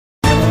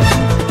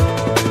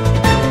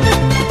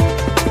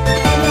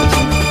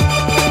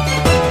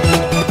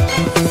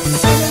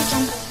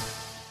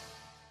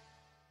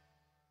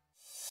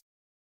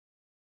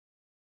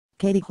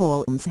Katie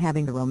Holmes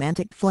having a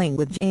romantic fling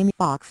with Jamie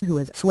Foxx, who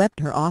has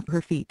swept her off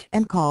her feet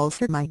and calls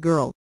her my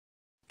girl.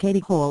 Katie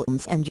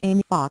Holmes and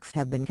Jamie Foxx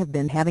have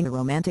been having a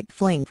romantic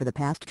fling for the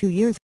past 2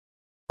 years.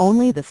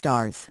 Only the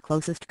star's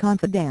closest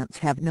confidants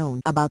have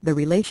known about the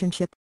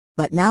relationship,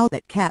 but now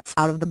that cat's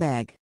out of the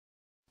bag,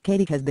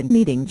 Katie has been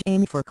meeting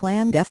Jamie for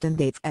clandestine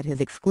dates at his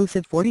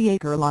exclusive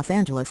 40-acre Los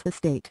Angeles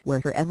estate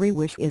where her every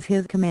wish is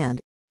his command,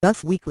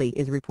 Us Weekly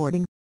is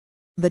reporting.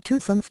 The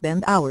twosome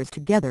spend hours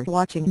together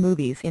watching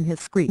movies in his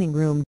screening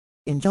room,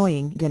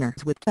 enjoying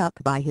dinners whipped up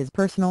by his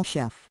personal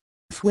chef,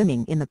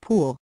 swimming in the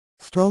pool,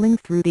 strolling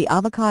through the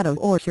avocado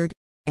orchard,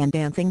 and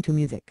dancing to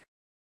music.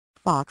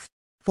 Foxx,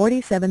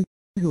 47,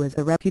 who has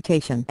a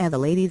reputation as a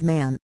ladies'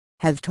 man,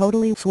 has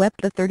totally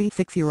swept the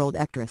 36-year-old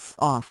actress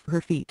off her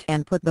feet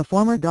and put the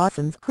former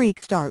Dawson's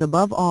Creek star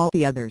above all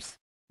the others,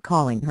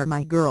 calling her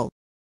my girl.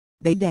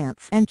 They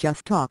dance and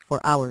just talk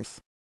for hours,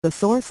 the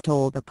source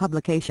told the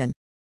publication.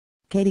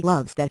 Katie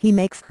loves that he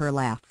makes her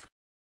laugh.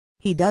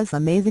 He does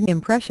amazing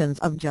impressions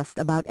of just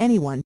about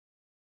anyone.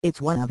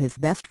 It's one of his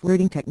best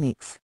flirting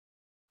techniques.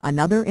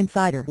 Another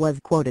insider was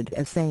quoted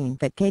as saying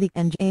that Katie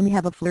and Jamie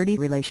have a flirty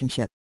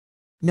relationship.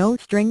 No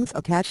strings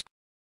attached.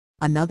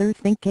 Another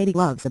thing Katie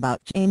loves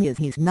about Jamie is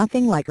he's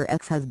nothing like her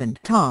ex-husband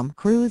Tom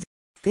Cruise,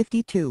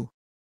 52.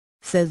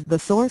 Says the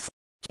source,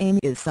 Jamie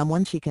is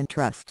someone she can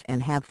trust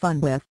and have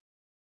fun with.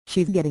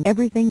 She's getting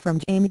everything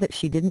from Jamie that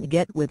she didn't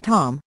get with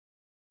Tom.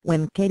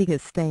 When Katie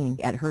is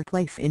staying at her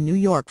place in New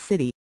York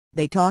City,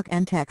 they talk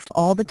and text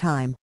all the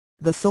time,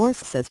 the source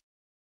says.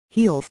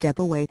 He'll step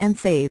away and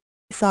say,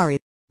 "Sorry,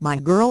 my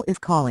girl is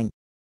calling."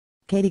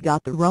 Katie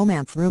got the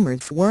romance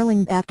rumors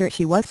swirling after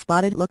she was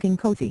spotted looking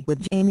cozy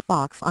with Jamie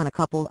Foxx on a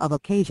couple of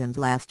occasions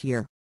last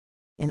year.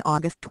 In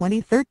August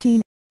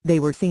 2013, they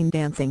were seen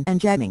dancing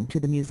and jamming to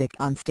the music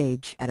on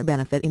stage at a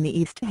benefit in the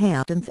East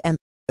Hamptons and,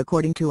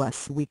 according to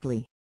Us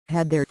Weekly,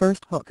 had their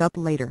first hookup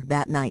later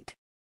that night.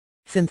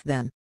 Since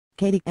then,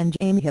 Katie and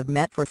Jamie have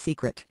met for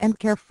secret and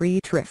carefree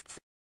trysts.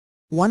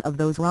 One of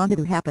those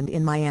rendezvous happened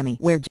in Miami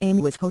where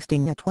Jamie was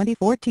hosting a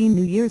 2014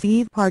 New Year's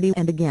Eve party,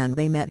 and again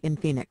they met in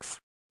Phoenix,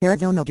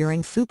 Arizona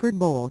during Super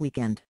Bowl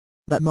weekend,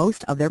 but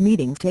most of their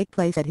meetings take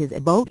place at his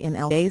abode in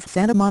LA's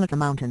Santa Monica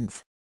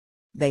Mountains.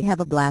 They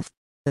have a blast,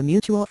 the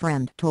mutual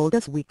friend told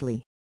Us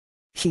Weekly.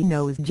 She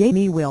knows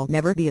Jamie will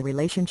never be a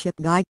relationship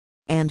guy,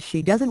 and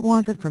she doesn't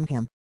want it from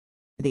him.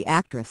 The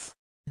actress,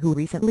 who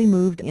recently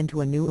moved into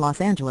a new Los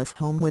Angeles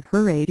home with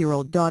her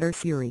 8-year-old daughter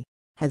Siri,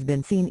 has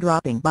been seen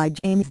dropping by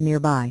Jamie's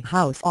nearby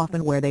house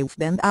often, where they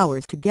spend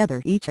hours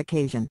together each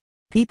occasion,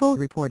 People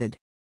reported.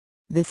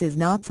 This is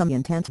not some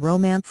intense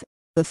romance,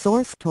 the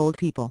source told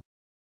People.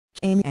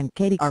 Jamie and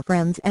Katie are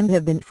friends and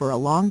have been for a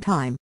long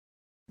time.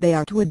 They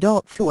are two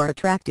adults who are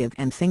attractive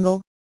and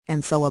single,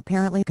 and so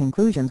apparently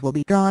conclusions will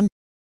be drawn.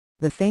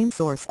 The same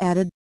source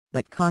added,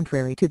 but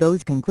contrary to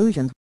those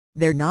conclusions,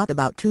 they're not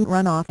about to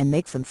run off and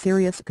make some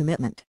serious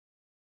commitment.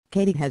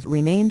 Katie has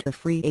remained a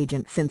free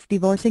agent since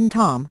divorcing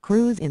Tom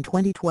Cruise in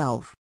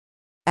 2012.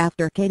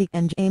 After Katie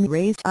and Jamie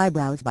raised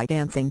eyebrows by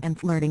dancing and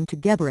flirting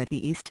together at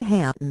the East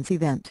Hamptons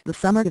event the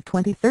summer of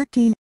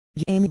 2013,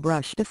 Jamie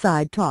brushed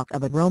aside talk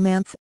of a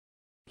romance.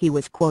 He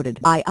was quoted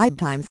by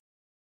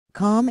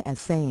IBTimes.com as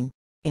saying,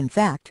 "In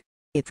fact,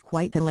 it's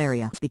quite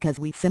hilarious because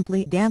we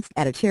simply danced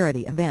at a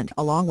charity event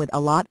along with a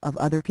lot of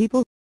other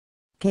people."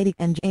 Katie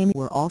and Jamie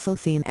were also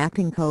seen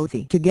acting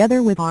cozy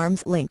together with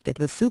arms linked at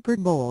the Super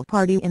Bowl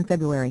party in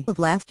February of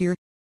last year.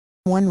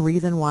 One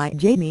reason why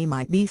Jamie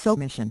might be so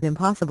mission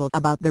impossible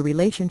about the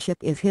relationship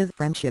is his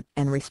friendship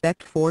and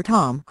respect for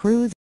Tom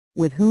Cruise,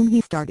 with whom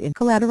he starred in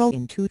Collateral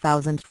in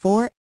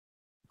 2004.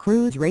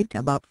 Cruise raved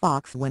about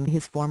Foxx when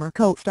his former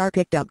co-star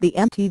picked up the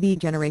MTV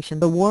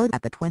Generation Award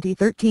at the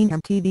 2013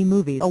 MTV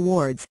Movie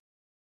Awards.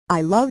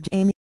 "I love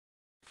Jamie.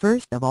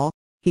 First of all,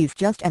 he's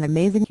just an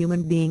amazing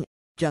human being,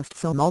 just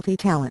so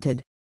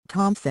multi-talented,"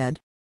 Tom said.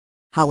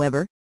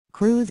 However,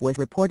 Cruise was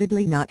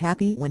reportedly not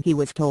happy when he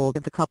was told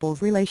of the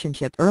couple's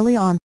relationship early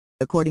on,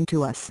 according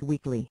to Us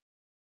Weekly.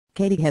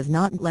 Katie has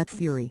not let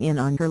Siri in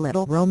on her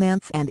little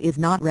romance and is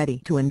not ready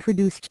to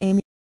introduce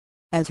Jamie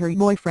as her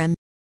boyfriend.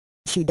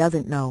 She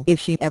doesn't know if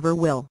she ever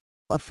will,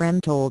 a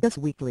friend told Us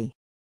Weekly.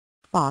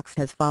 Foxx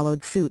has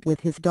followed suit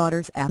with his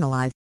daughters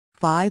Annalise,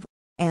 5,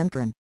 and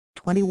Corinne,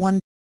 21.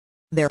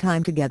 Their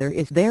time together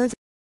is theirs.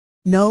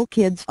 No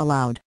kids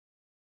allowed.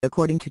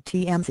 According to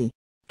TMZ,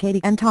 Katie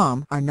and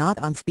Tom are not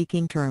on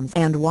speaking terms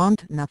and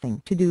want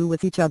nothing to do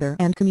with each other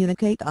and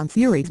communicate on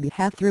Siri's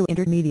behalf through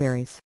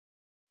intermediaries.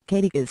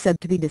 Katie is said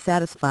to be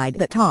dissatisfied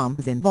that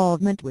Tom's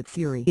involvement with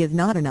Siri is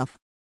not enough.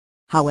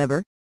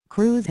 However,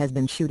 Cruise has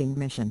been shooting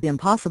Mission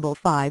Impossible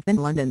 5 in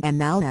London, and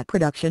now that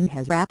production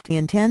has wrapped he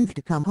intends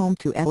to come home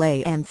to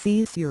LA and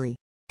see Siri,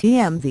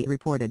 TMZ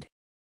reported.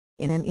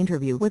 In an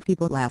interview with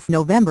People last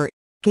November,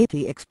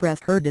 Katie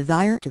expressed her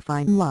desire to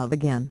find love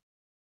again.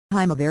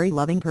 "I'm a very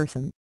loving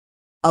person.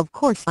 Of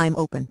course I'm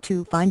open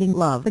to finding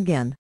love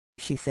again,"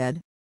 she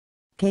said.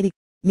 Katie,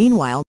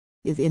 meanwhile,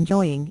 is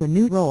enjoying a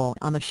new role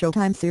on the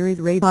Showtime series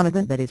Ray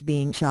Donovan that is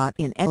being shot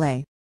in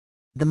LA.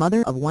 The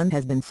mother of one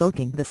has been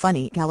soaking the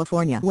sunny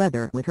California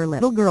weather with her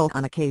little girl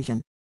on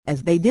occasion,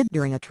 as they did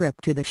during a trip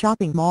to the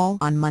shopping mall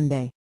on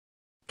Monday.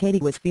 Katie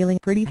was feeling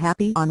pretty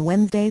happy on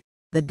Wednesday,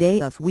 the day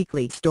of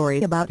weekly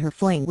story about her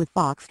fling with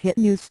Fox hit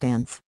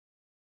newsstands.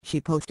 She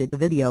posted a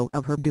video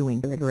of her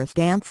doing a rigorous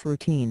dance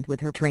routine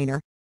with her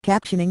trainer,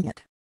 captioning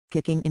it,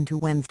 "Kicking into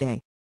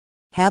Wednesday.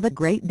 Have a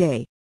great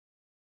day."